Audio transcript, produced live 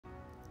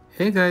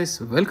Hey guys,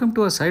 welcome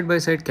to a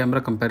side-by-side camera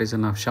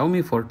comparison of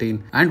Xiaomi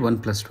 14 and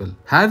OnePlus 12.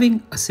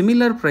 Having a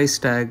similar price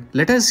tag,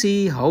 let us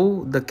see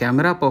how the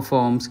camera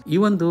performs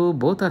even though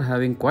both are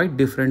having quite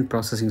different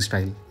processing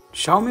style.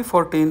 Xiaomi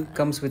 14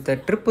 comes with a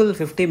triple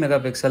 50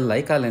 megapixel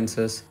LEICA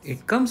lenses.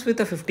 It comes with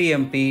a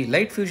 50MP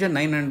Light Fusion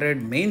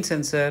 900 main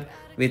sensor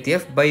with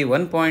f by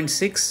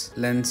 1.6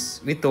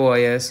 lens with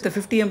OIS, the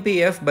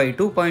 50MP f by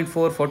 2.4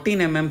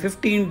 14mm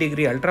 15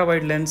 degree ultra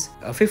wide lens,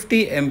 a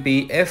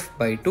 50MP f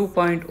by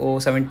 2.0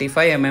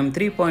 75mm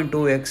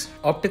 3.2x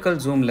optical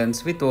zoom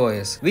lens with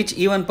OIS, which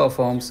even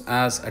performs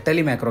as a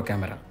telemacro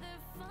camera.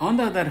 On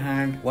the other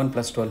hand,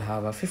 OnePlus 12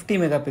 have a 50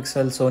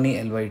 megapixel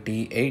Sony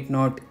LYT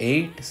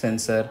 808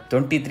 sensor,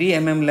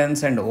 23mm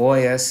lens and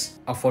OIS,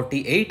 a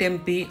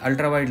 48MP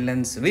ultrawide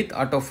lens with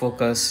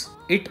autofocus.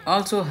 It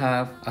also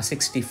have a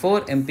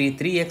 64MP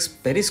 3x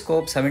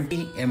periscope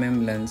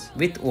 70mm lens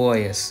with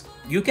OIS.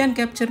 You can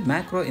capture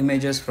macro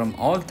images from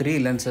all three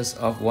lenses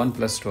of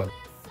OnePlus 12.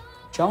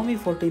 Xiaomi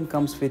 14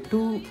 comes with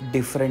two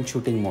different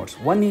shooting modes.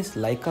 One is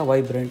LEICA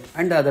Vibrant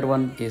and the other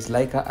one is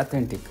LEICA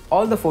Authentic.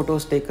 All the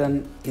photos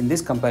taken in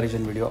this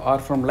comparison video are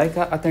from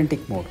LEICA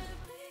Authentic mode.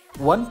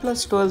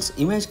 OnePlus 12's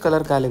image color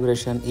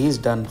calibration is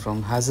done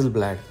from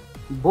Hasselblad.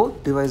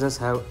 Both devices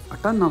have a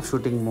ton of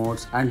shooting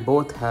modes and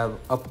both have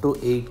up to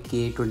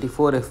 8K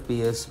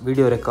 24fps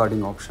video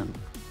recording option.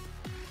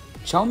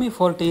 Xiaomi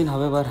 14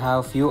 however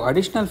have few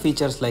additional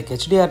features like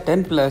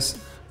HDR10+,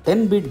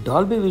 10-bit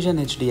Dolby Vision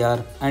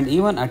HDR and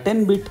even a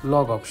 10-bit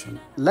log option.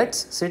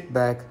 Let's sit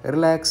back,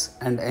 relax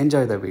and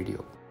enjoy the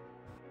video.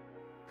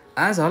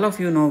 As all of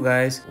you know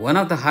guys, one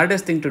of the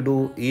hardest thing to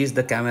do is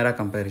the camera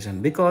comparison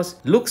because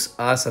looks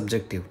are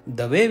subjective.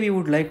 The way we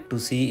would like to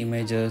see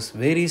images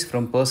varies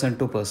from person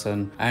to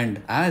person,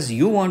 and as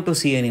you want to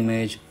see an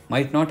image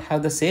might not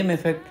have the same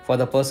effect for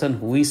the person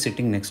who is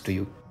sitting next to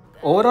you.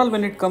 Overall,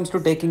 when it comes to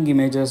taking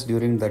images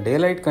during the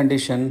daylight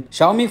condition,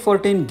 Xiaomi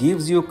 14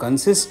 gives you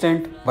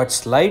consistent but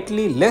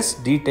slightly less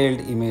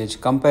detailed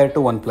image compared to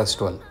OnePlus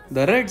 12.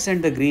 The reds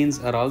and the greens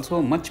are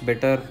also much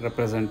better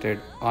represented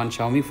on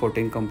Xiaomi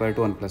 14 compared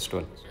to OnePlus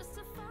 12.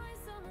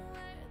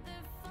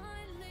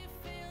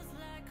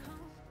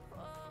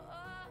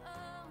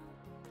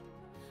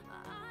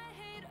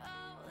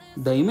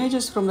 The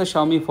images from the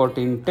Xiaomi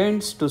 14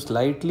 tends to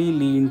slightly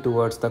lean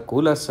towards the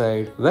cooler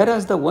side,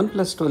 whereas the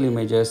OnePlus 12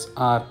 images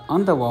are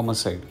on the warmer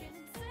side.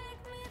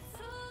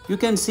 You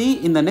can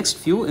see in the next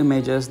few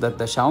images that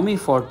the Xiaomi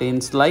 14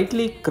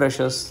 slightly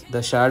crushes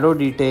the shadow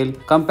detail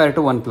compared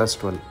to OnePlus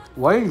 12.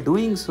 While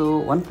doing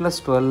so,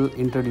 OnePlus 12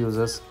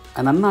 introduces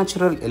an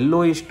unnatural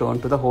yellowish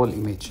tone to the whole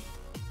image.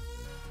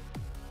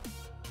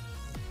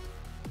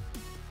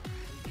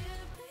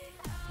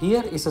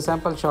 Here is a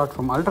sample shot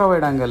from ultra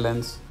wide angle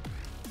lens,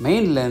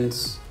 main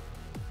lens,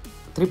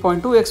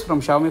 3.2x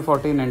from Xiaomi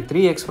 14 and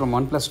 3x from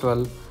OnePlus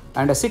 12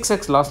 and a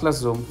 6x lossless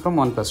zoom from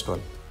OnePlus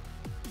 12.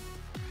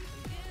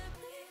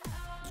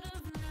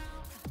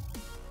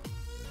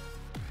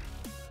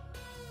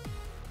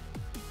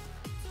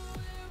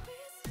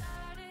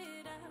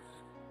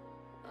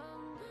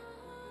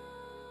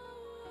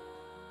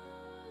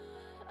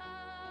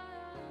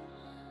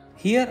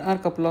 Here are a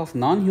couple of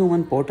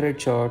non-human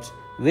portrait shots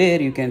where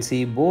you can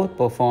see both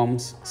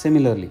performs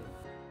similarly.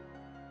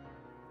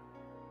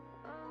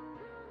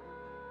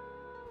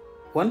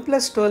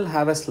 OnePlus 12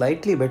 have a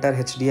slightly better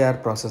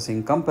HDR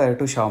processing compared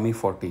to Xiaomi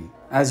 14,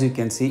 as you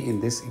can see in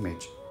this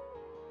image.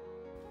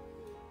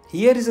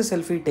 Here is a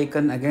selfie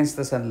taken against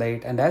the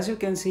sunlight, and as you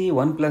can see,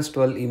 OnePlus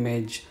 12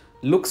 image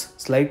looks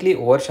slightly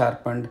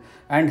over-sharpened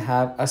and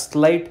have a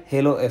slight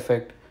halo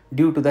effect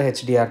due to the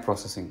HDR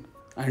processing.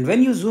 And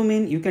when you zoom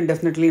in, you can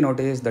definitely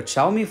notice that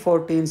Xiaomi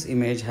 14's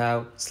image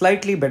have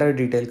slightly better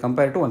detail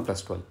compared to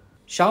OnePlus 12.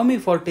 Xiaomi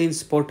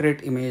 14's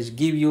portrait image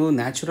give you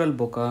natural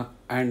bokeh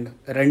and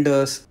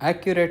renders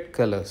accurate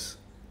colors.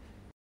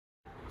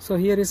 So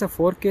here is a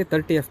 4K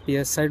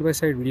 30fps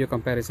side-by-side video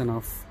comparison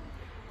of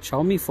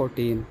Xiaomi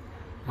 14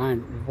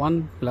 and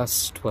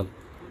OnePlus 12.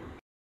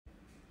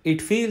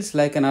 It feels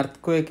like an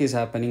earthquake is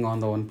happening on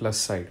the OnePlus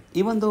side,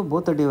 even though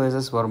both the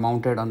devices were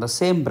mounted on the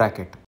same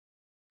bracket.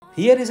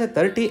 Here is a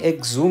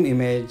 30x zoom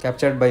image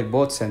captured by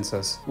both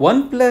sensors.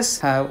 OnePlus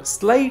have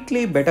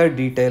slightly better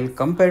detail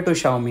compared to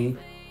Xiaomi,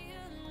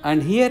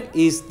 and here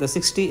is the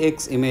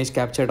 60x image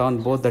captured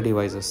on both the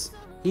devices.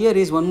 Here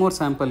is one more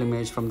sample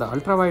image from the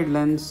ultra-wide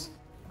lens,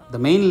 the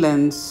main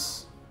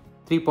lens,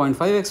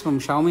 3.5x from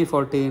Xiaomi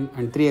 14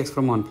 and 3x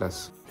from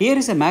OnePlus. Here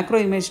is a macro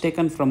image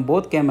taken from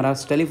both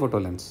cameras'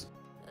 telephoto lens.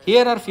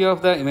 Here are few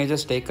of the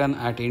images taken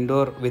at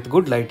indoor with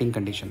good lighting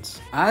conditions.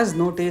 As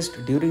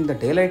noticed during the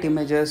daylight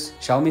images,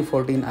 Xiaomi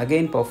 14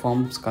 again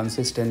performs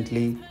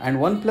consistently and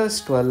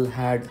OnePlus 12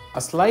 had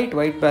a slight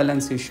white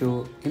balance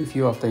issue in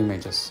few of the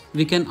images.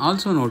 We can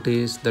also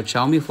notice that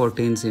Xiaomi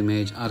 14's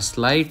image are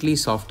slightly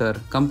softer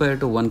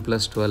compared to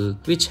OnePlus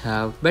 12, which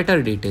have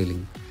better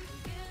detailing.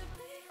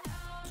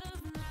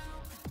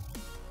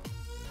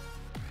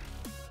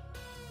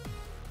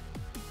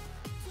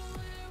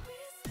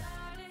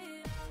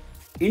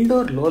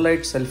 Indoor low light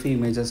selfie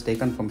images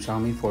taken from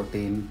Xiaomi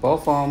 14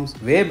 performs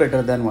way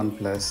better than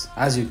OnePlus,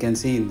 as you can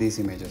see in these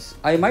images.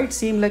 I might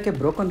seem like a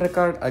broken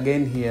record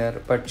again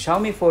here, but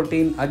Xiaomi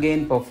 14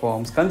 again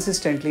performs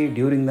consistently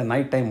during the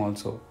night time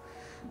also.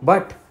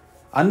 But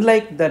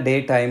unlike the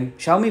daytime,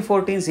 Xiaomi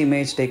 14's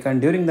image taken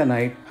during the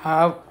night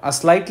have a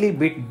slightly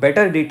bit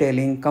better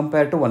detailing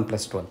compared to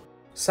OnePlus 12.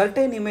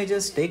 Certain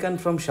images taken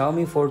from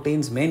Xiaomi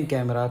 14's main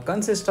camera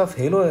consist of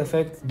halo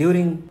effect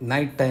during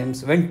night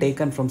times when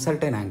taken from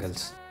certain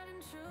angles.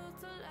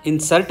 In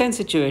certain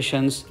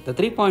situations, the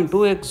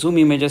 3.2x zoom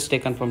images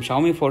taken from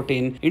Xiaomi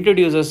 14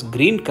 introduces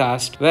green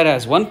cast,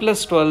 whereas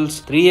OnePlus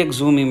 12's 3x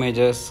zoom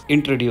images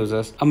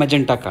introduces a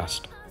magenta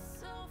cast.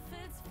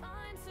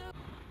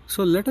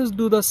 So let us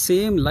do the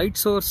same light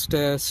source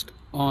test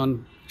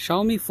on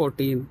Xiaomi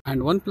 14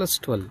 and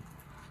OnePlus 12.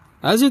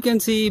 As you can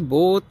see,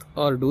 both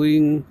are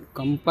doing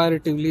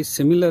comparatively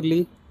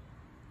similarly,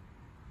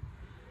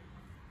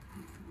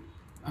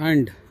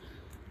 and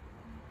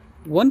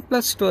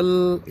OnePlus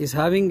 12 is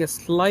having a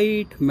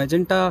slight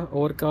magenta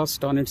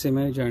overcast on its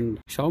image, and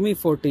Xiaomi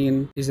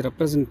 14 is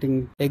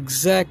representing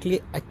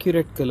exactly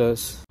accurate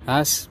colors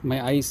as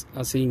my eyes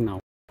are seeing now.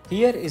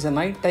 Here is a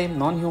nighttime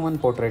non-human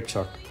portrait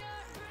shot.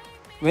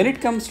 When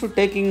it comes to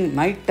taking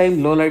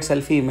nighttime low light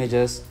selfie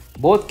images,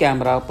 both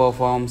camera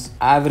performs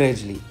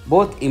averagely.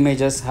 Both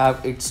images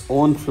have its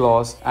own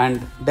flaws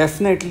and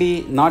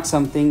definitely not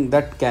something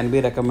that can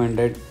be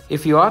recommended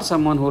if you are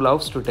someone who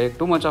loves to take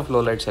too much of low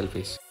light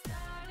selfies.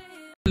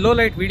 Low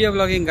light video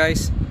vlogging,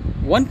 guys.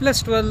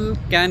 OnePlus 12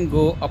 can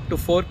go up to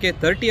 4K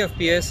 30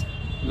 FPS,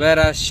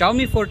 whereas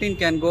Xiaomi 14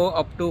 can go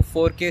up to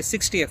 4K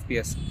 60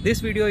 FPS.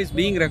 This video is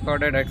being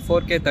recorded at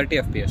 4K 30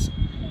 FPS.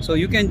 So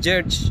you can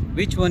judge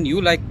which one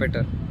you like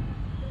better.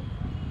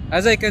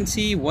 As I can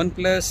see,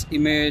 OnePlus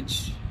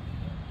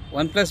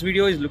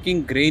video is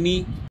looking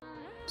grainy.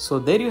 So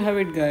there you have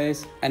it,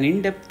 guys, an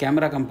in-depth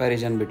camera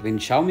comparison between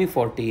Xiaomi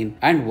 14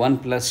 and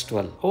OnePlus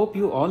 12. Hope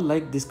you all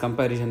like this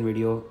comparison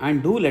video,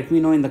 and do let me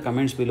know in the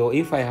comments below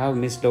if I have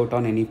missed out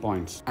on any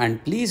points.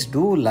 And please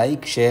do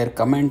like, share,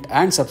 comment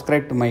and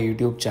subscribe to my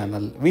YouTube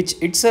channel, which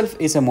itself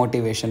is a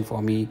motivation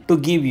for me to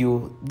give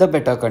you the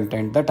better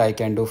content that I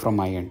can do from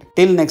my end.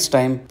 Till next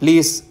time,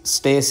 please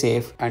stay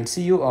safe and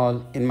see you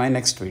all in my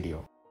next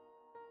video.